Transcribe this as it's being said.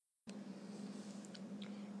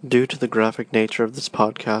Due to the graphic nature of this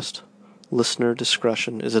podcast, listener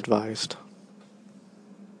discretion is advised.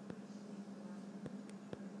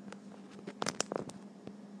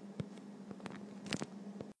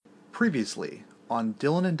 Previously on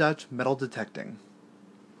Dylan and Dutch Metal Detecting.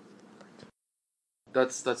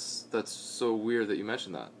 That's so weird that you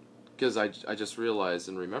mentioned that, because I just realized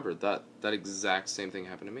and remembered that exact same thing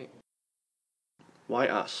happened to me. Why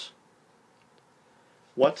us?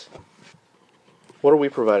 What are we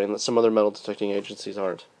providing that some other metal detecting agencies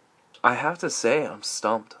aren't? I have to say, I'm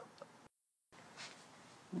stumped.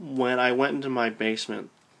 When I went into my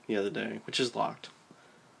basement the other day, which is locked,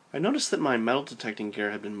 I noticed that my metal detecting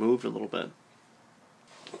gear had been moved a little bit.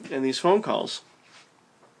 And these phone calls,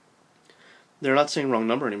 they're not saying wrong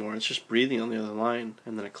number anymore, it's just breathing on the other line,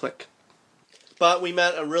 and then a click. But we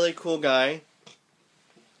met a really cool guy.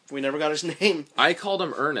 We never got his name. I called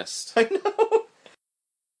him Ernest. I know.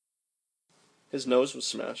 His nose was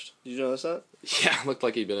smashed. Did you notice that? Yeah, looked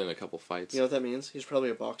like he'd been in a couple fights. You know what that means? He's probably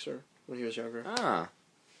a boxer when he was younger. Ah.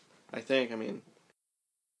 I think, I mean.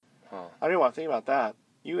 Huh. I didn't want to think about that.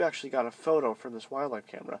 You actually got a photo from this wildlife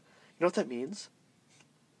camera. You know what that means?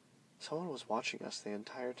 Someone was watching us the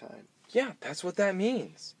entire time. Yeah, that's what that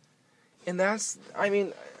means. And that's, I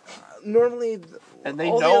mean, normally, And they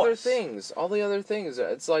all know the other us. all the other things,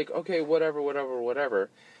 it's like, okay, whatever.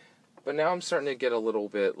 But now I'm starting to get a little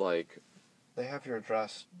bit like, They have your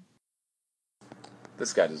address.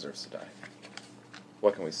 this guy deserves to die.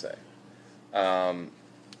 What can we say? And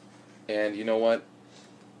you know what?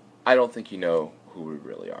 I don't think you know who we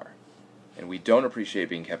really are. And we don't appreciate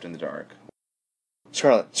being kept in the dark.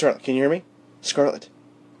 Scarlett, can you hear me? Scarlett,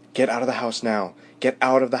 get out of the house now. Get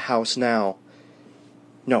out of the house now.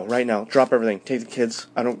 No, right now. Drop everything. Take the kids.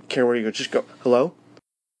 I don't care where you go. Just go. Hello?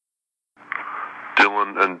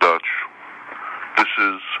 Dylan and Dutch. This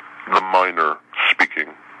is the miner speaking.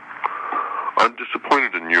 I'm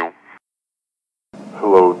disappointed in you.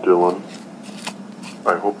 Hello, Dylan.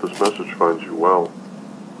 I hope this message finds you well.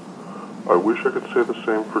 I wish I could say the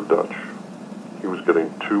same for Dutch. He was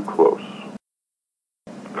getting too close.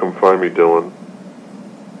 Come find me, Dylan.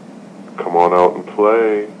 Come on out and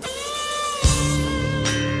play.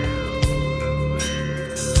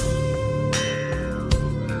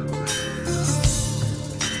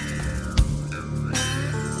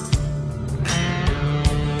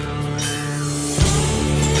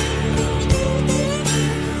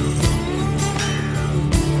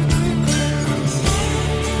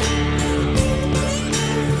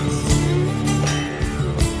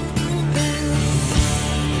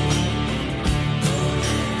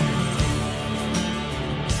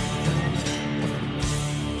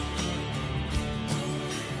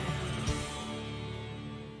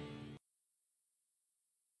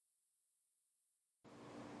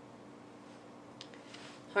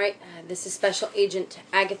 Alright, this is Special Agent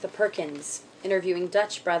Agatha Perkins, interviewing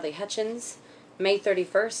Dutch Bradley Hutchins, May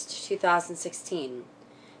 31st, 2016.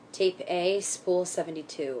 Tape A, Spool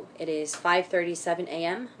 72. It is 5:37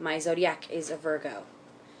 a.m. My zodiac is a Virgo.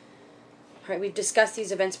 Alright, we've discussed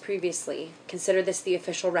these events previously. Consider this the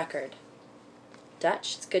official record.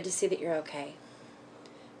 Dutch, it's good to see that you're okay.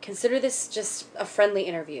 Consider this just a friendly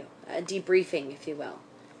interview, a debriefing, if you will.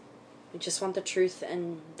 We just want the truth,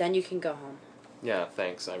 and then you can go home. Yeah,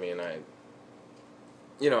 thanks. I mean, I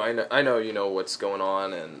know you know what's going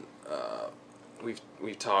on, and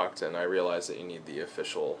we've talked, and I realize that you need the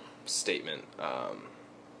official statement,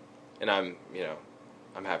 and I'm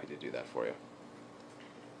happy to do that for you.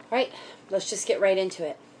 All right, let's just get right into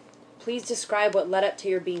it. Please describe what led up to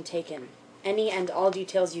your being taken. Any and all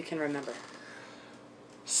details you can remember.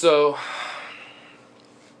 So,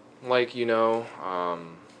 like a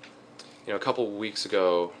couple weeks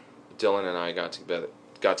ago, Dylan and I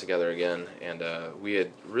got together again, and we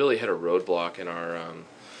had really hit a roadblock in our,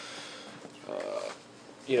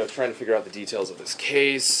 trying to figure out the details of this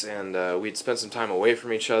case, and we'd spent some time away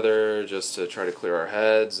from each other just to try to clear our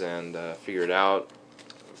heads and figure it out.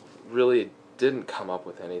 Really didn't come up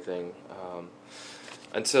with anything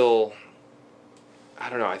until, I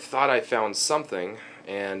don't know, I thought I found something,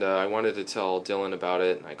 and I wanted to tell Dylan about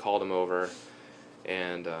it, and I called him over,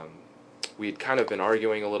 and we'd kind of been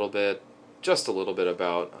arguing just a little bit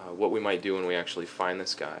about what we might do when we actually find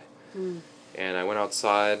this guy. And I went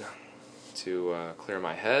outside to clear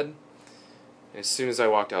my head. And as soon as I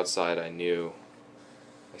walked outside, I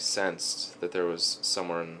sensed that there was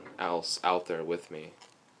someone else out there with me.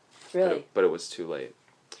 Really? But it was too late.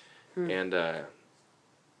 And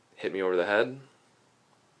hit me over the head,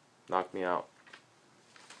 knocked me out.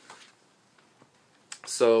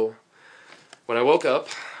 So when I woke up,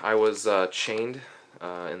 I was chained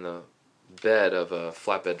in the bed of a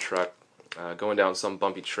flatbed truck going down some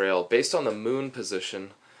bumpy trail. Based on the moon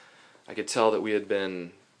position, I could tell that we had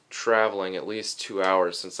been traveling at least 2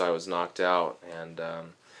 hours since I was knocked out. And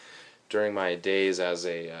during my days as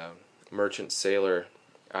a merchant sailor,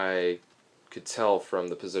 I could tell from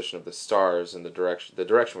the position of the stars and the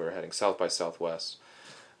direction we were heading, south by southwest.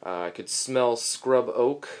 I could smell scrub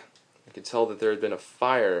oak. I could tell that there had been a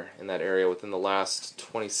fire in that area within the last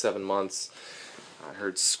 27 months. I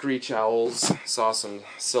heard screech owls, saw some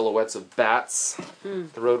silhouettes of bats.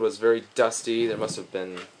 The road was very dusty. There must have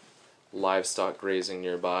been livestock grazing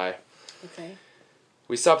nearby. Okay.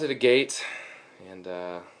 We stopped at a gate, and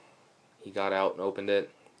he got out and opened it,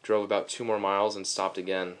 drove about 2 more miles, and stopped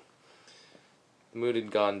again. The moon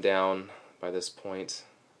had gone down by this point,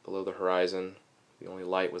 below the horizon. The only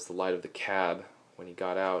light was the light of the cab when he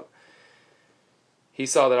got out. He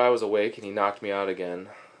saw that I was awake, and he knocked me out again,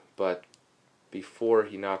 but before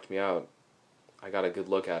he knocked me out, I got a good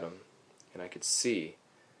look at him, and I could see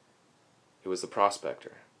it was the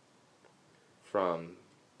prospector from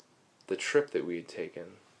the trip that we had taken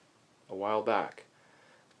a while back.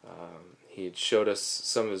 He had showed us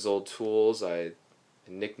some of his old tools. I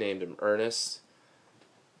nicknamed him Ernest.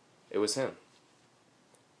 It was him.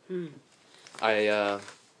 I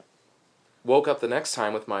woke up the next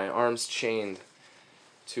time with my arms chained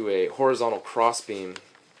to a horizontal crossbeam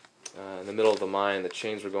in the middle of the mine. The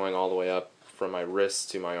chains were going all the way up from my wrists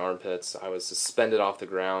to my armpits. I was suspended off the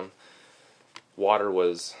ground. Water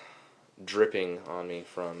was dripping on me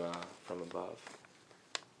from above.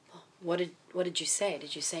 What did you say?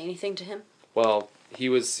 Did you say anything to him? Well, he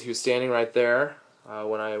was standing right there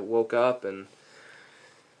when I woke up, and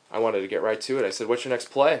I wanted to get right to it. I said, "What's your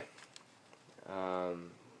next play?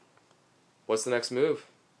 What's the next move?"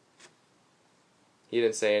 He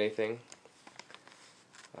didn't say anything.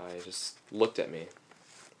 He just looked at me.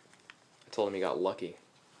 I told him he got lucky.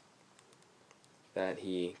 That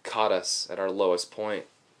he caught us at our lowest point,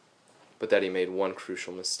 but that he made one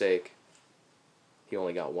crucial mistake. He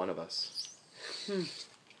only got one of us.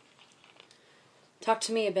 Talk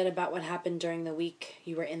to me a bit about what happened during the week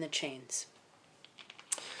you were in the chains.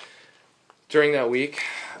 During that week,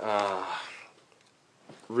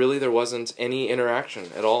 really there wasn't any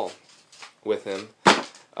interaction at all with him.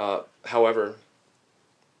 However,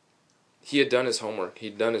 he had done his homework,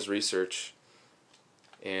 he'd done his research,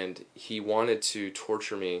 and he wanted to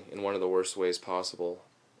torture me in one of the worst ways possible,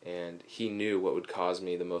 and he knew what would cause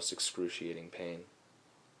me the most excruciating pain.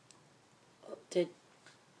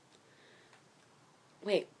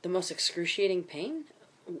 Wait, the most excruciating pain?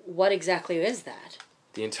 What exactly is that?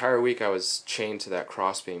 The entire week I was chained to that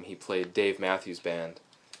crossbeam. He played Dave Matthews Band.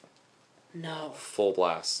 No. Full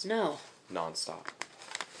blast. No. Non-stop.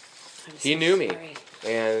 He knew me,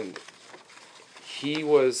 and he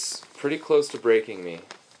was pretty close to breaking me.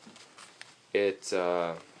 It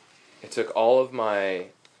took all of my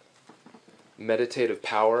meditative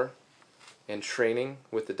power and training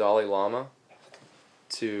with the Dalai Lama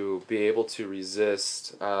to be able to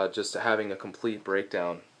resist just having a complete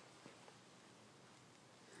breakdown.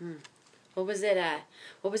 What was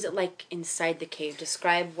it like inside the cave?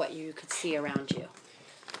 Describe what you could see around you.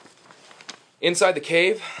 Inside the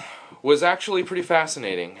cave was actually pretty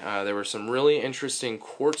fascinating. There were some really interesting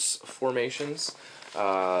quartz formations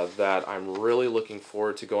that I'm really looking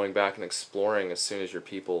forward to going back and exploring as soon as your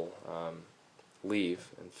people leave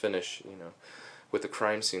and finish, with the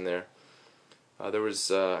crime scene there. There was,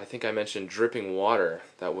 I think I mentioned, dripping water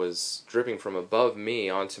that was dripping from above me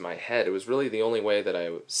onto my head. It was really the only way that I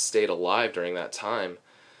stayed alive during that time.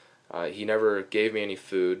 He never gave me any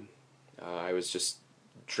food. I was just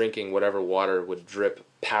drinking whatever water would drip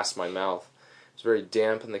past my mouth. It was very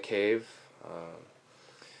damp in the cave.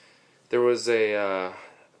 There was a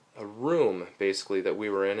room, basically, that we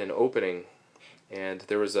were in, an opening, and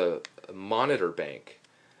there was a monitor bank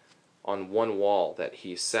on one wall that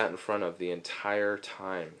he sat in front of the entire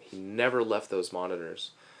time. He never left those monitors.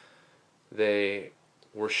 They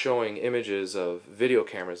were showing images of video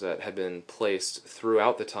cameras that had been placed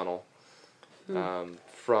throughout the tunnel,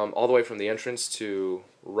 from all the way from the entrance to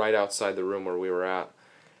right outside the room where we were at.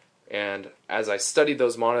 And as I studied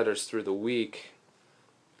those monitors through the week,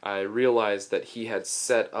 I realized that he had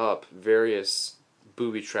set up various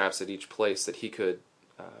booby traps at each place that he could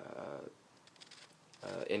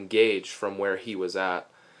engage from where he was at.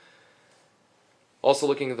 Also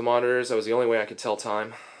looking at the monitors, that was the only way I could tell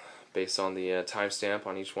time, based on the timestamp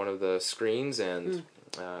on each one of the screens, and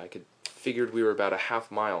I figured we were about a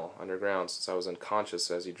half mile underground since I was unconscious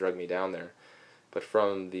as he dragged me down there. But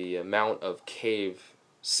from the amount of cave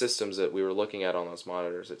systems that we were looking at on those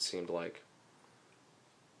monitors, it seemed like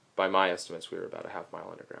by my estimates, we were about a half mile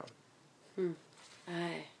underground.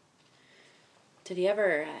 Did he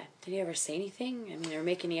ever say anything? I mean, or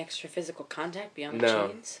make any extra physical contact beyond the No.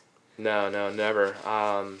 chains? No, never.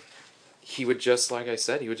 He would just, like I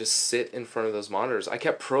said, he would just sit in front of those monitors. I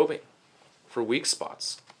kept probing for weak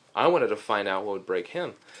spots. I wanted to find out what would break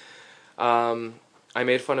him. I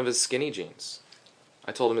made fun of his skinny jeans.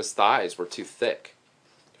 I told him his thighs were too thick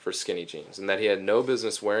for skinny jeans, and that he had no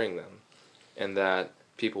business wearing them, and that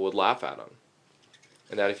people would laugh at him.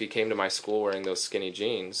 And that if he came to my school wearing those skinny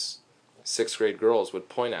jeans, 6th grade girls would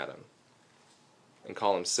point at him and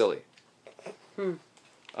call him silly. Did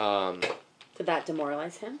that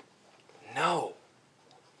demoralize him? No.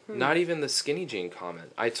 Not even the skinny jean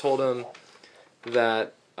comment. I told him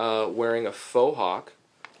that wearing a faux hawk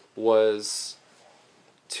was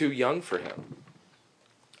too young for him.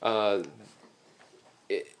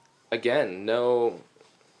 Again, no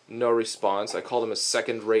response. I called him a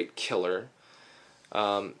second-rate killer.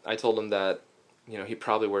 I told him that, he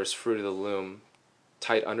probably wears Fruit of the Loom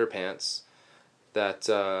tight underpants. That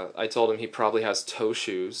I told him he probably has toe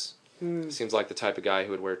shoes. Seems like the type of guy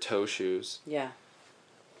who would wear toe shoes. Yeah.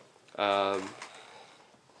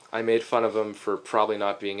 I made fun of him for probably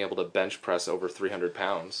not being able to bench press over 300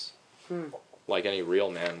 pounds. Like any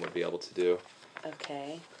real man would be able to do.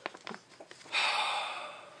 Okay.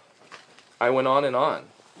 I went on and on.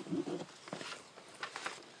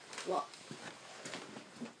 Well,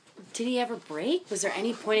 did he ever break? Was there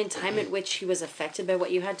any point in time at which he was affected by what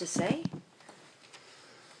you had to say?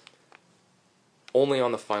 Only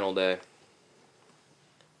on the final day.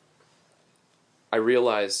 I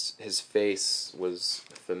realized his face was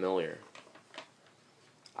familiar.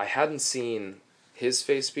 I hadn't seen his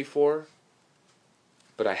face before,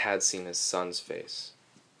 but I had seen his son's face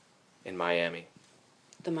in Miami.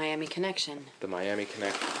 The Miami Connection. The Miami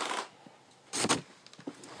Connection.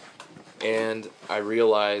 And I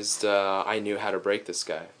realized I knew how to break this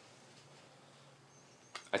guy.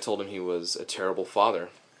 I told him he was a terrible father.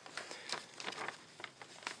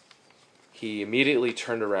 He immediately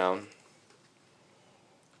turned around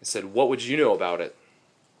and said, "What would you know about it?"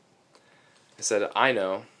 I said, "I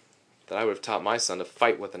know that I would have taught my son to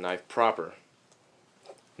fight with a knife proper,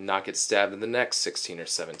 not get stabbed in the neck 16 or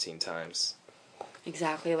 17 times."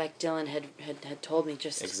 Exactly like Dylan had told me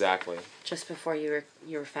just before you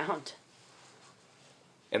were found.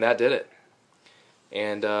 And that did it.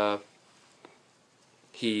 And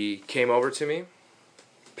he came over to me,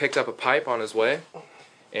 picked up a pipe on his way,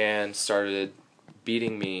 and started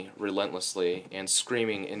beating me relentlessly and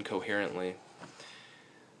screaming incoherently.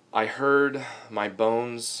 I heard my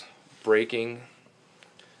bones breaking,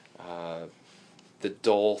 the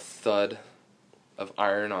dull thud of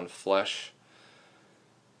iron on flesh.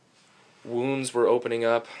 Wounds were opening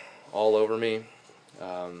up all over me.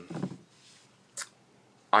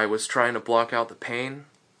 I was trying to block out the pain,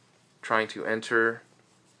 trying to enter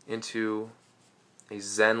into a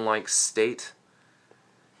zen-like state.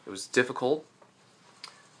 It was difficult.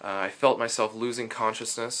 I felt myself losing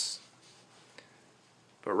consciousness.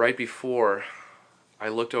 But right before I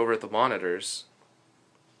looked over at the monitors,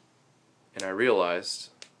 and I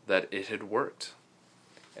realized that it had worked.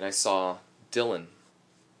 And I saw Dylan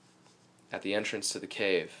at the entrance to the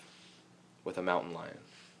cave with a mountain lion.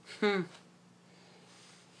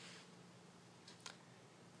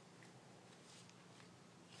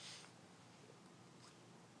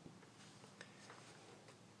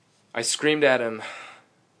 I screamed at him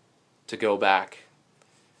to go back,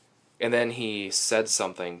 and then he said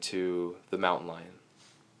something to the mountain lion.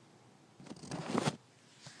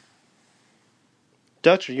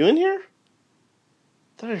 Dutch, are you in here?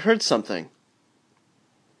 I thought I heard something.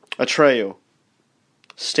 Atreyu,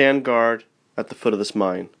 stand guard at the foot of this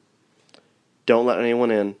mine. Don't let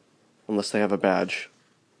anyone in unless they have a badge.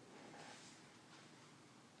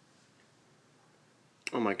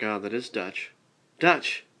 Oh my god, that is Dutch.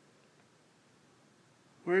 Dutch!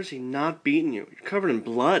 Where is he not beating you? You're covered in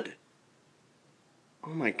blood.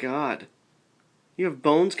 Oh my god. You have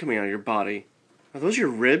bones coming out of your body. Are those your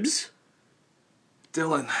ribs?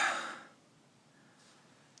 Dylan,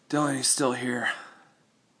 he's still here.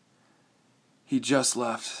 He just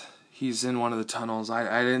left. He's in one of the tunnels.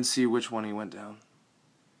 I didn't see which one he went down.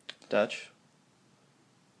 Dutch,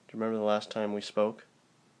 do you remember the last time we spoke?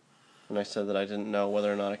 When I said that I didn't know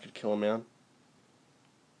whether or not I could kill a man?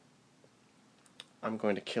 I'm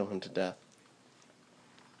going to kill him to death.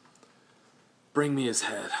 Bring me his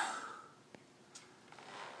head.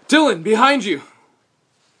 Dylan, behind you!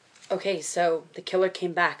 Okay, so the killer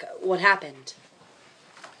came back. What happened?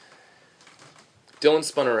 Dylan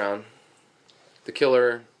spun around. The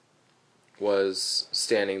killer was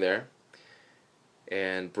standing there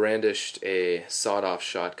and brandished a sawed-off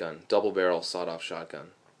shotgun, double-barrel sawed-off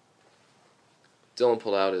shotgun. Dylan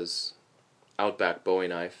pulled out his Outback Bowie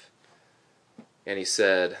knife, and he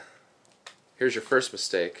said, "Here's your first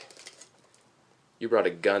mistake. You brought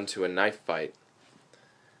a gun to a knife fight."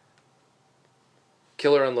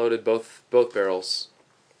 Killer unloaded both barrels,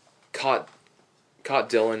 caught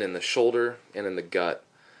Dylan in the shoulder and in the gut.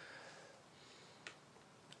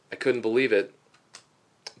 I couldn't believe it,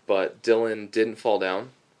 but Dylan didn't fall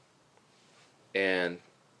down and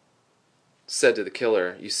said to the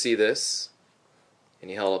killer, "You see this?" And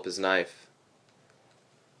he held up his knife.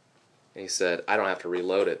 And he said, "I don't have to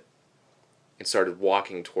reload it," and started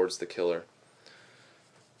walking towards the killer.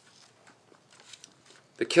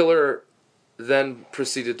 The killer then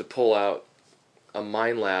proceeded to pull out a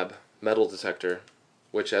Minelab metal detector,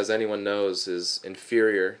 which, as anyone knows, is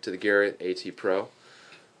inferior to the Garrett AT Pro,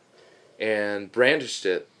 and brandished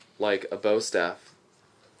it like a bow staff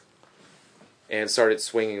and started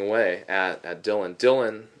swinging away at Dylan.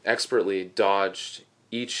 Dylan expertly dodged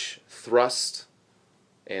each thrust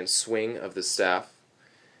and swing of the staff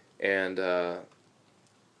and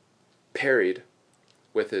parried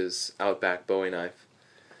with his Outback Bowie knife.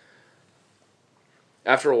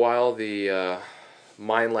 After a while, the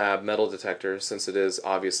Minelab metal detector, since it is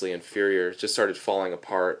obviously inferior, just started falling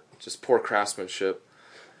apart. Just poor craftsmanship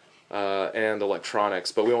and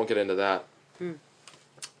electronics, but we won't get into that.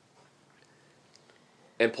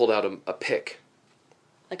 And pulled out a pick.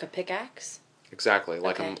 Like a pickaxe? Exactly,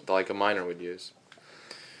 Okay. like a miner would use.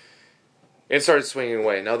 And started swinging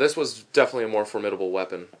away. Now this was definitely a more formidable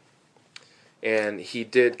weapon. And he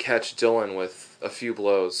did catch Dylan with a few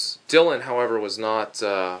blows. Dylan, however, was not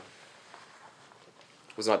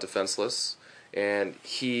defenseless, and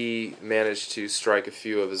he managed to strike a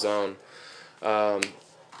few of his own.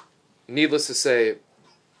 Needless to say,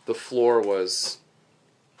 the floor was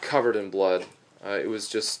covered in blood. It was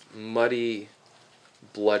just muddy,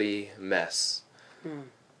 bloody mess.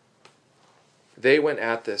 They went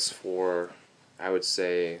at this for, I would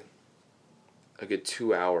say, a good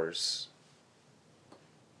 2 hours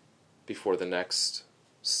before the next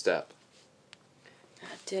step.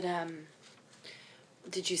 Did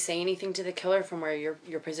you say anything to the killer from where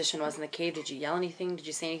your position was in the cave? Did you yell anything? Did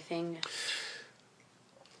you say anything?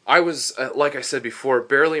 I was, like I said before,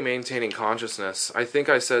 barely maintaining consciousness. I think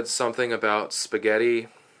I said something about spaghetti,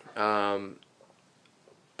 but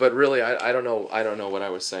really, I don't know. I don't know what I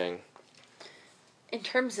was saying. In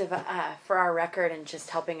terms of, for our record and just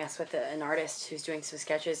helping us with an artist who's doing some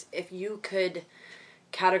sketches, if you could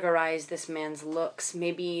categorize this man's looks,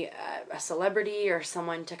 maybe a celebrity or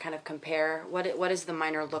someone to kind of compare, what does the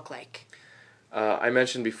miner look like? I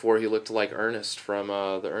mentioned before he looked like Ernest from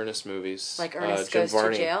the Ernest movies. Like Ernest Jim Goes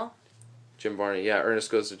Varney. to Jail? Jim Varney, yeah. Ernest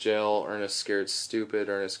Goes to Jail, Ernest Scared Stupid,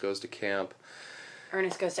 Ernest Goes to Camp.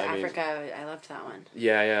 Ernest Goes to I mean, Africa. I loved that one.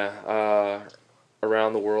 Yeah.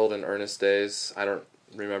 Around the World in Ernest Days. I don't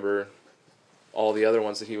remember all the other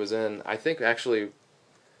ones that he was in. I think actually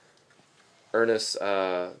Ernest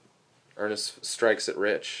Strikes it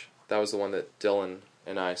Rich. That was the one that Dylan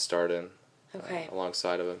and I starred in. Okay.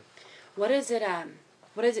 Alongside of him. What is it?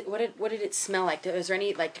 What did it smell like? Was there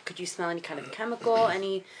any, like, could you smell any kind of chemical?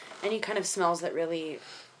 Any kind of smells that really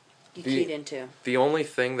you keyed into? The only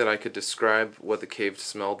thing that I could describe what the cave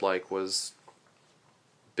smelled like was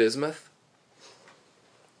bismuth.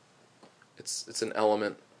 It's an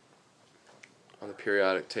element on the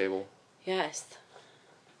periodic table. Yes.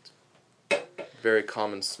 Very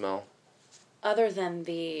common smell. Other than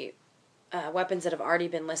the weapons that have already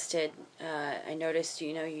been listed, I noticed,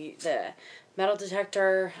 the metal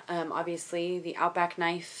detector, obviously, the Outback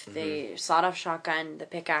knife, the sawed-off shotgun, the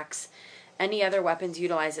pickaxe. Any other weapons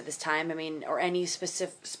utilized at this time? I mean, or any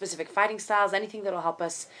specific fighting styles, anything that'll help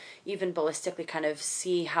us even ballistically kind of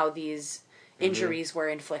see how these injuries were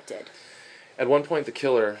inflicted. At one point, the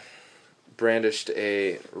killer brandished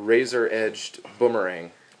a razor-edged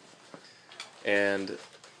boomerang, and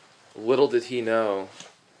little did he know,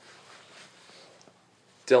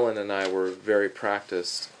 Dylan and I were very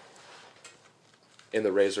practiced in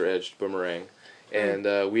the razor-edged boomerang, and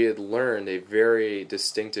we had learned a very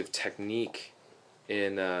distinctive technique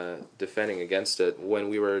in defending against it when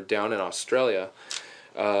we were down in Australia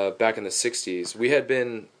back in the 60s. We had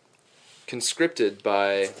been conscripted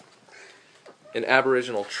by an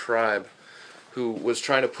Aboriginal tribe who was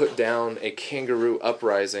trying to put down a kangaroo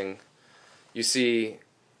uprising. You see,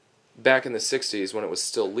 back in the 60s, when it was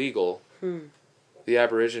still legal, the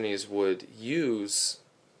Aborigines would use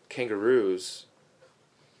kangaroos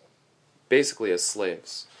basically as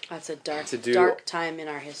slaves. That's a dark, to do dark time in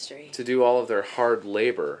our history. to do all of their hard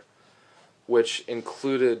labor, which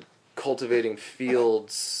included cultivating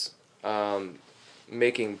fields,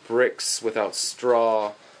 making bricks without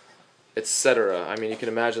straw, etc. I mean, you can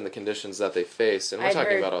imagine the conditions that they face. And we're I'd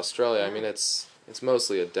talking heard- about Australia. I yeah. mean, it's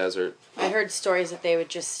mostly a desert. I heard stories that they would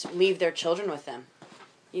just leave their children with them.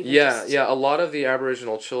 Even Yeah, just- yeah. A lot of the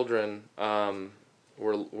Aboriginal children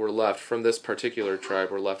were left from this particular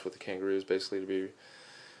tribe. Were left with the kangaroos, basically to be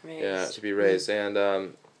raised.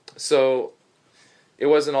 And so it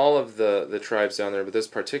wasn't all of the tribes down there, but this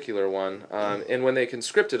particular one. And when they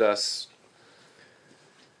conscripted us,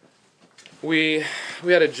 we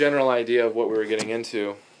had a general idea of what we were getting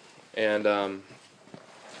into, and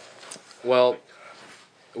well,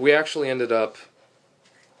 we actually ended up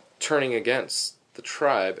turning against the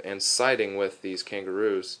tribe and siding with these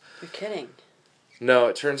kangaroos. You're kidding. No,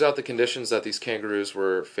 it turns out the conditions that these kangaroos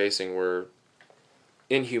were facing were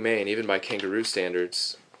inhumane, even by kangaroo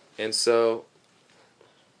standards. And so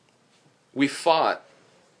we fought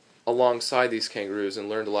alongside these kangaroos and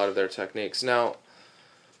learned a lot of their techniques. Now,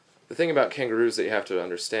 the thing about kangaroos that you have to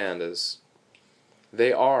understand is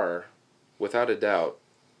they are, without a doubt,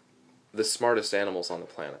 the smartest animals on the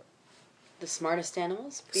planet. The smartest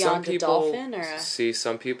animals? Beyond a dolphin or a... See,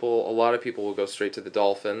 a lot of people will go straight to the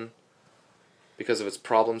dolphin because of its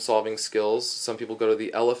problem-solving skills. Some people go to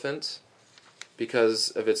the elephant because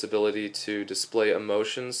of its ability to display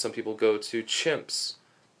emotions. Some people go to chimps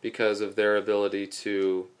because of their ability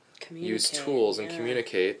to use tools and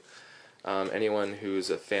communicate. Anyone who's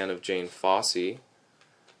a fan of Jane Fossey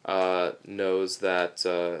knows that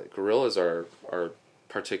gorillas are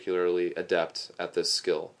particularly adept at this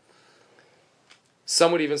skill.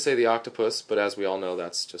 Some would even say the octopus, but as we all know,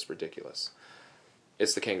 that's just ridiculous.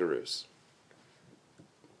 It's the kangaroos.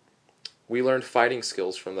 We learned fighting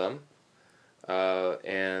skills from them,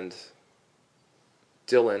 and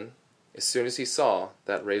Dylan, as soon as he saw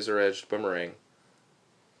that razor-edged boomerang,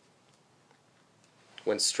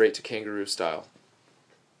 went straight to kangaroo style,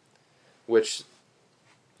 which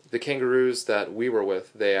the kangaroos that we were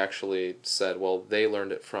with, they actually said, well, they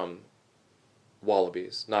learned it from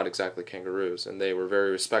wallabies, not exactly kangaroos, and they were very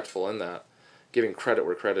respectful in that, giving credit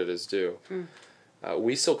where credit is due.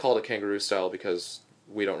 We still call it kangaroo style because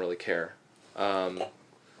we don't really care.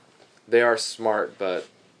 They are smart, but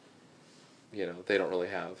they don't really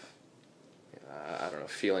have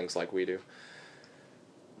feelings like we do.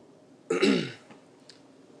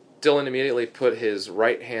 Dylan immediately put his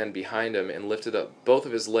right hand behind him and lifted up both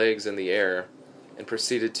of his legs in the air and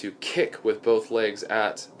proceeded to kick with both legs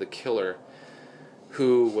at the killer,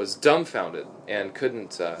 who was dumbfounded and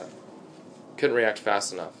couldn't react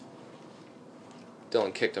fast enough.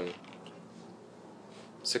 Dylan kicked him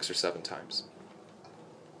 6 or 7 times.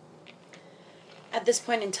 At this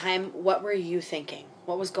point in time, what were you thinking?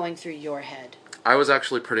 What was going through your head? I was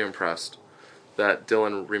actually pretty impressed that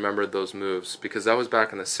Dylan remembered those moves, because that was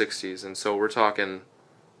back in the 60s, and so we're talking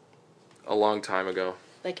a long time ago.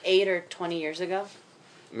 Like 8 or 20 years ago?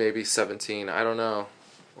 Maybe 17, I don't know,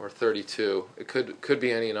 or 32. It could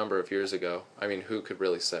be any number of years ago. I mean, who could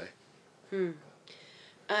really say?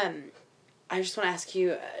 I just want to ask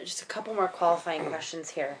you just a couple more qualifying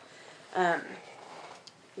questions here.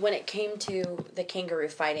 When it came to the kangaroo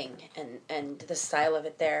fighting and the style of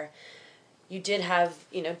it there, you did have,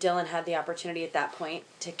 Dylan had the opportunity at that point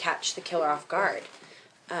to catch the killer off guard.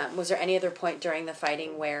 Was there any other point during the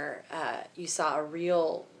fighting where you saw a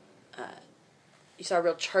real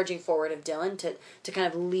charging forward of Dylan to kind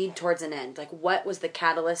of lead towards an end? Like, what was the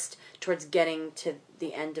catalyst towards getting to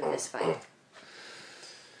the end of this fight?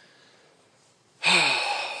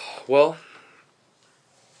 Well,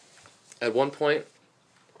 at one point,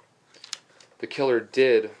 the killer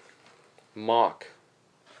did mock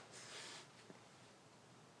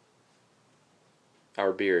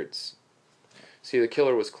our beards. See, the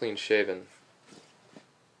killer was clean shaven.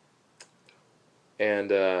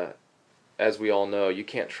 And as we all know, you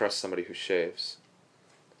can't trust somebody who shaves.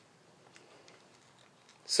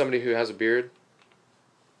 Somebody who has a beard,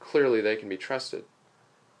 clearly they can be trusted.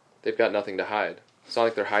 They've got nothing to hide. It's not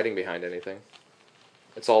like they're hiding behind anything.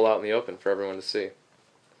 It's all out in the open for everyone to see.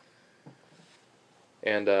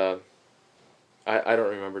 And I don't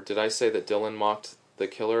remember. Did I say that Dylan mocked the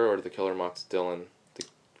killer, or the killer mocked Dylan?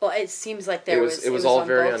 Well, it seems like It was all on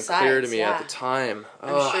very both unclear sides, to me at the time.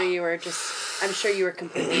 I'm sure you were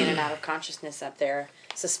completely in and out of consciousness up there,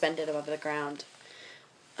 suspended above the ground.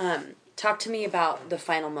 Talk to me about the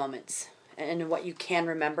final moments and what you can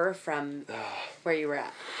remember from where you were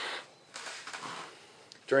at.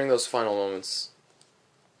 During those final moments,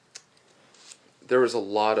 there was a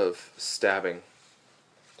lot of stabbing.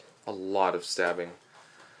 A lot of stabbing.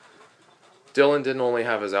 Dylan didn't only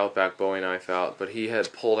have his Outback Bowie knife out, but he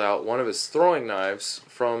had pulled out one of his throwing knives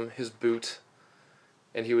from his boot,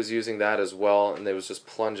 and he was using that as well, and they was just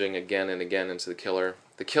plunging again and again into the killer.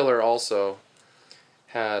 The killer also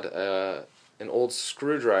had an old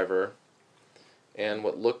screwdriver and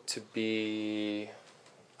what looked to be,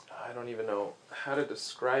 I don't even know how to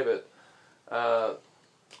describe it.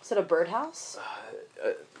 Is it a birdhouse?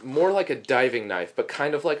 More like a diving knife, but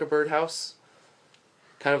kind of like a birdhouse.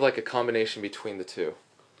 Kind of like a combination between the two.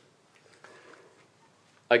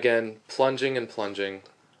 Again, plunging and plunging.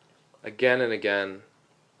 Again and again.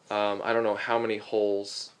 I don't know how many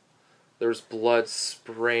holes. There's blood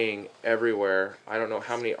spraying everywhere. I don't know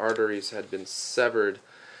how many arteries had been severed.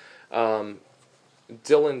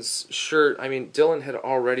 Dylan's shirt, Dylan had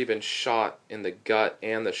already been shot in the gut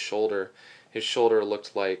and the shoulder. His shoulder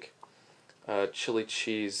looked like chili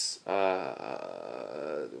cheese.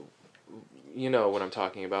 You know what I'm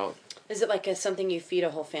talking about. Is it like something you feed a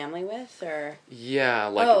whole family with, or? Yeah,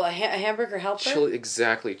 like a hamburger helper.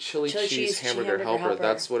 Exactly, chili cheese hamburger helper.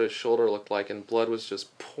 That's what his shoulder looked like, and blood was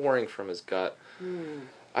just pouring from his gut.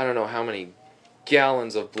 I don't know how many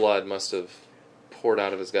gallons of blood must have poured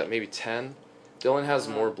out of his gut. Maybe 10. Dylan has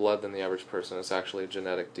more blood than the average person. It's actually a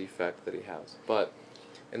genetic defect that he has. But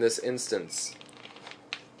in this instance,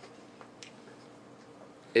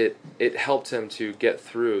 it helped him to get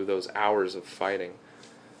through those hours of fighting.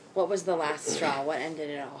 What was the last straw? What ended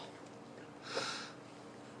it all?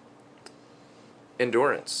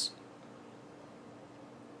 Endurance.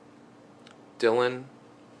 Dylan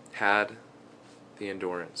had the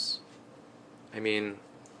endurance. When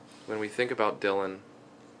we think about Dylan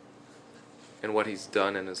and what he's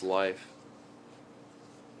done in his life,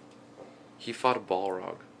 he fought a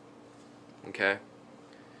Balrog. Okay?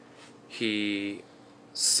 He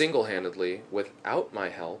single-handedly, without my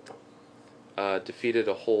help, defeated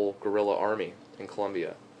a whole guerrilla army in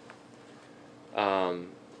Colombia.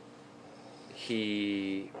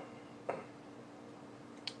 He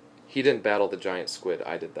didn't battle the giant squid.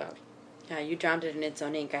 I did that. Yeah, you drowned it in its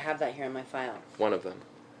own ink. I have that here in my file. One of them.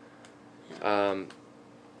 Yeah.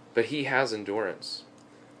 But he has endurance.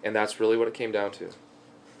 And that's really what it came down to.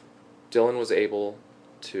 Dylan was able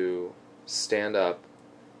to stand up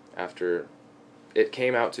after it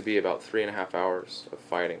came out to be about 3.5 hours of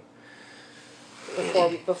fighting.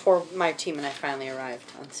 Before my team and I finally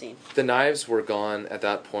arrived on scene. The knives were gone at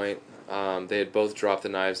that point. They had both dropped the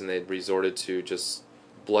knives and they had resorted to just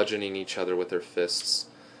bludgeoning each other with their fists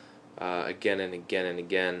again and again and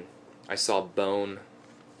again. I saw bone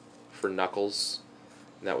for knuckles,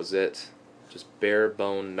 and that was it. Just bare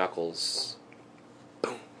bone knuckles.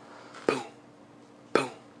 Boom, boom,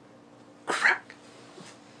 boom, crack.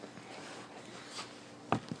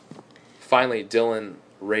 Finally, Dylan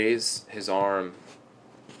raised his arm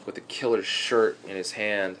with the killer's shirt in his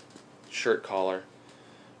hand, shirt collar,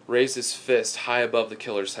 raised his fist high above the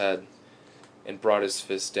killer's head, and brought his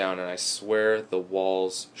fist down, and I swear the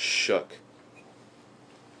walls shook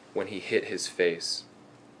when he hit his face.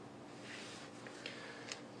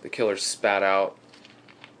 The killer spat out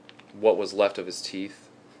what was left of his teeth,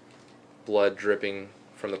 blood dripping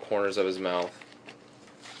from the corners of his mouth.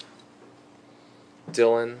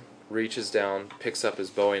 Dylan reaches down, picks up his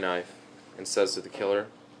Bowie knife, and says to the killer,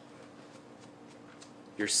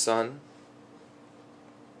 "Your son,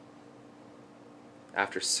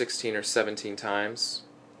 after 16 or 17 times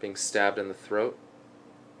being stabbed in the throat,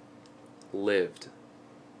 lived.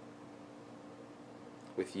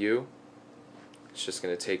 With you, it's just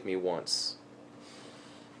going to take me once."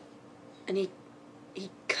 And he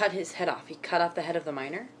cut his head off. He cut off the head of the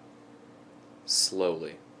miner?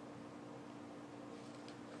 Slowly.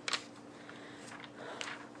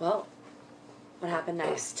 Well, what happened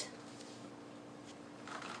next?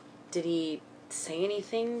 Did he say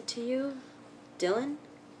anything to you, Dylan?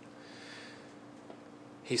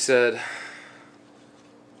 He said,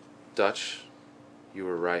 "Dutch, you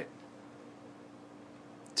were right.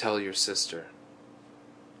 Tell your sister.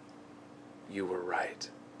 You were right."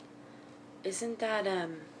 Isn't that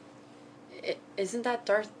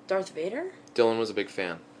Darth Vader? Dylan was a big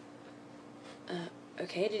fan.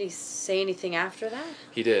 Okay, did he say anything after that?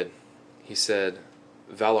 He did. He said,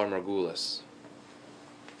 "Valar Morghulis."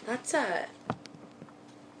 That's High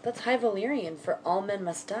Valyrian for all men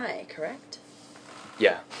must die, correct?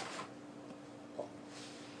 Yeah.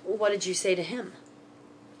 What did you say to him?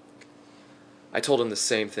 I told him the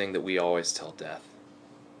same thing that we always tell Death.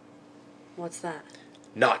 What's that?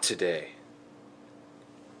 Not today.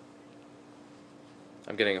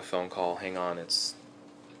 I'm getting a phone call. Hang on, it's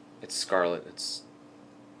Scarlett. It's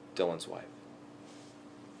Dylan's wife.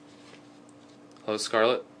 Hello,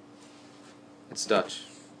 Scarlett. It's Dutch.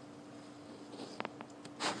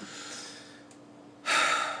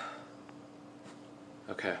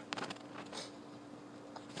 Okay.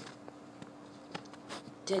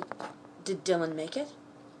 Did Dylan make it?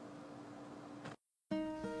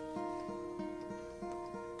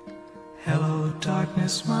 Hello,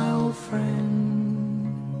 darkness, my old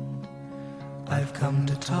friend. I've come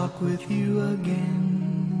to talk with you again,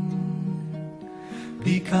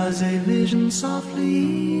 because a vision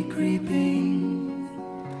softly creeping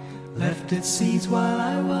left its seeds while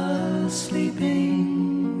I was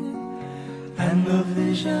sleeping, and the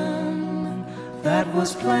vision that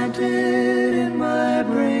was planted in my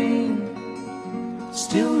brain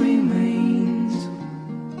still remains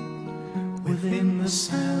within the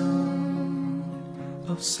sound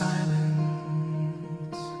of silence.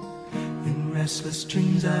 In restless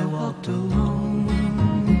dreams I walked alone,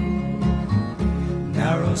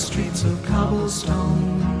 narrow streets of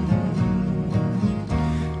cobblestone,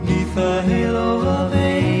 neath the halo of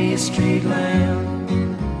a street lamp.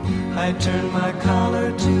 I turned my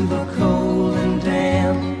collar to the cold and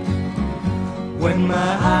damp, when my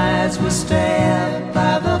eyes were stabbed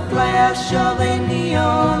by the flash of a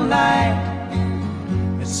neon light.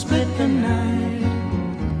 It split the night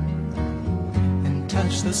and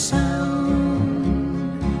touched the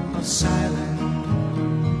sound of silence.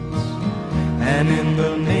 And in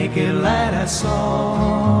the naked light I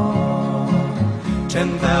saw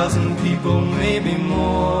 10,000 people, maybe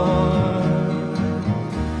more.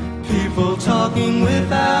 People talking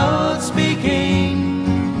without speaking,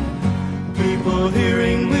 people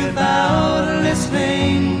hearing without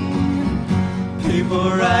listening,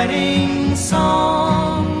 people writing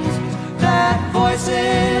songs that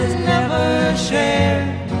voices never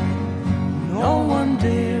shared. No one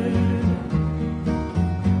dared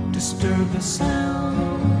disturb the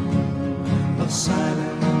sound of silence.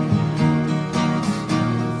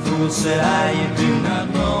 Fool, said I, you do not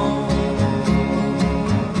know.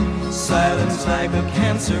 Silence like a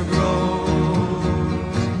cancer grows.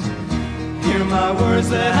 Hear my words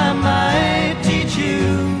that I might teach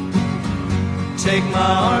you. Take my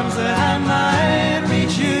arms that I might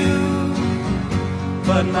reach you.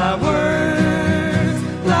 But my words,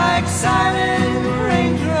 like silent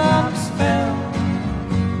raindrops, fell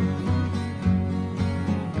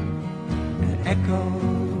and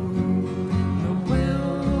echoed the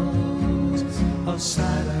wells of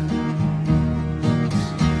silence.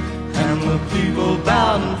 And the people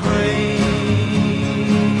bowed and prayed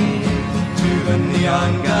to the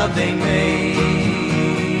neon god they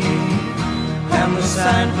made, and the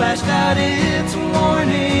sign flashed out its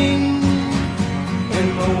warning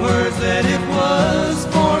in the words that it was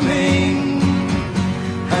forming.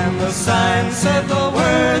 And the sign said the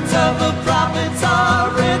words of the prophets are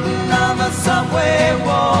written on the subway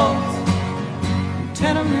walls,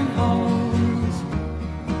 tenement halls,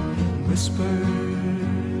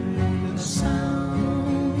 whispered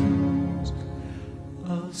sounds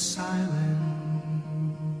of silence.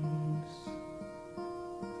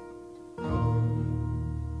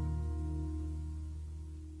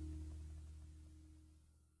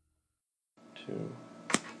 2.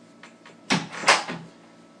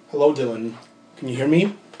 Hello, Dylan. Can you hear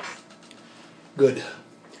me? Good.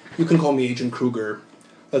 You can call me Agent Kruger.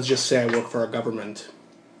 Let's just say I work for our government.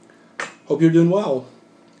 Hope you're doing well.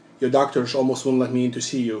 Your doctors almost won't let me in to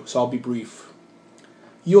see you, so I'll be brief.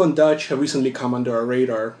 You and Dutch have recently come under our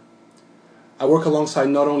radar. I work alongside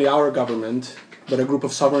not only our government, but a group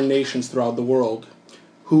of sovereign nations throughout the world,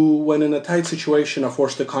 who, when in a tight situation, are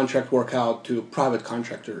forced to contract work out to private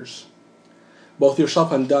contractors. Both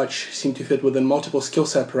yourself and Dutch seem to fit within multiple skill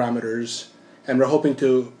set parameters, and we're hoping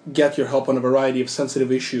to get your help on a variety of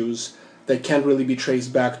sensitive issues that can't really be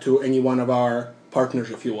traced back to any one of our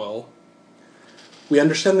partners, if you will. We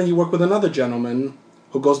understand that you work with another gentleman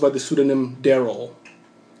who goes by the pseudonym Daryl.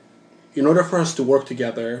 In order for us to work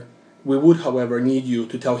together, we would, however, need you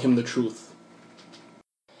to tell him the truth.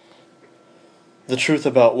 The truth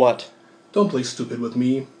about what? Don't play stupid with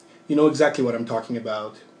me. You know exactly what I'm talking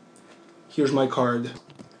about. Here's my card.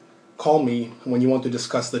 Call me when you want to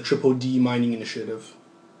discuss the Triple D mining initiative.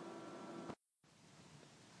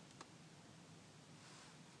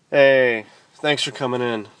 Hey, thanks for coming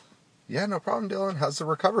in. Yeah, no problem, Dylan. How's the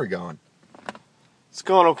recovery going? It's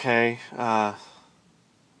going okay. I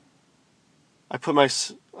put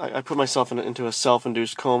myself into a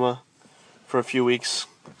self-induced coma for a few weeks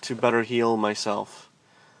to better heal myself.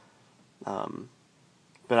 But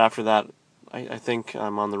after that, I think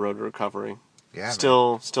I'm on the road to recovery. Yeah,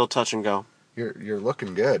 Still touch and go. You're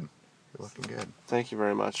looking good. You're looking good. Thank you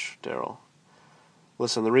very much, Daryl.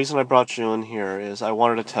 Listen, the reason I brought you in here is I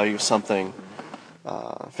wanted to tell you something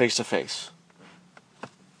face to face.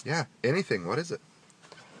 Yeah, anything. What is it?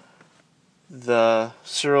 The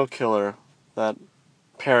serial killer that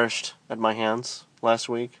perished at my hands last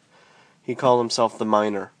week, he called himself the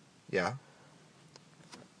Miner. Yeah.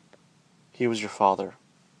 He was your father.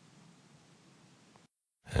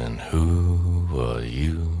 And who are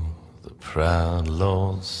you? The proud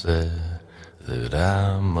Lord said that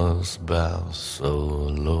I must bow so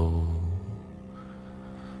low.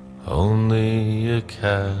 Only a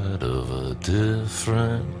cat of a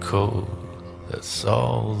different coat, that's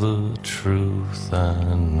all the truth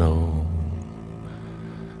I know.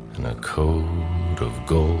 And a coat of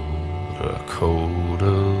gold or a coat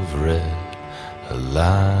of red, a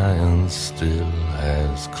lion still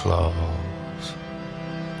has claws.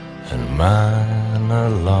 And mine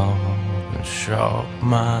are long and sharp,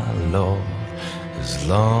 my lord, as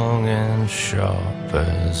long and sharp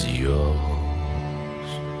as yours.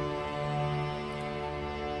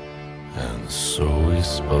 And so he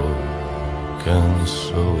spoke, and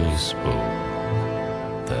so he spoke,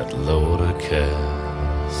 that Lord of Castamere.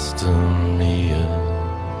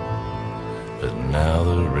 But now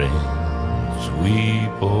the rains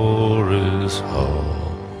weep o'er his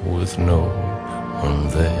hall, with no one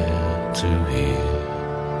there to hear.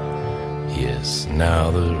 Yes,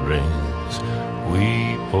 now the rains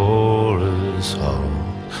weep o'er his hall,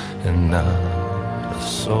 and not a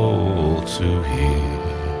soul to hear.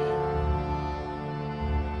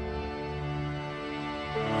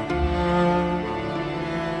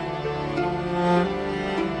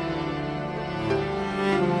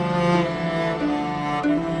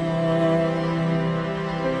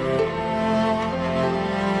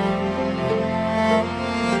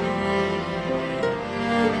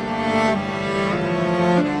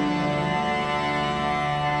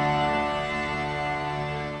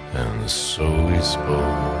 And so he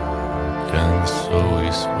spoke, and so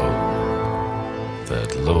he spoke,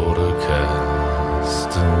 that Lord of Castamere.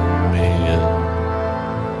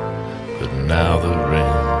 But now the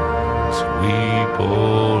rains weep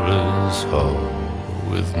o'er his hall,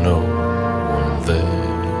 with no one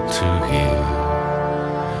there to hear.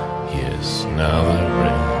 Yes, now the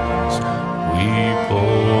rains weep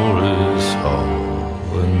o'er his hall,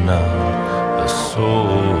 and not a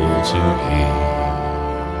soul to hear.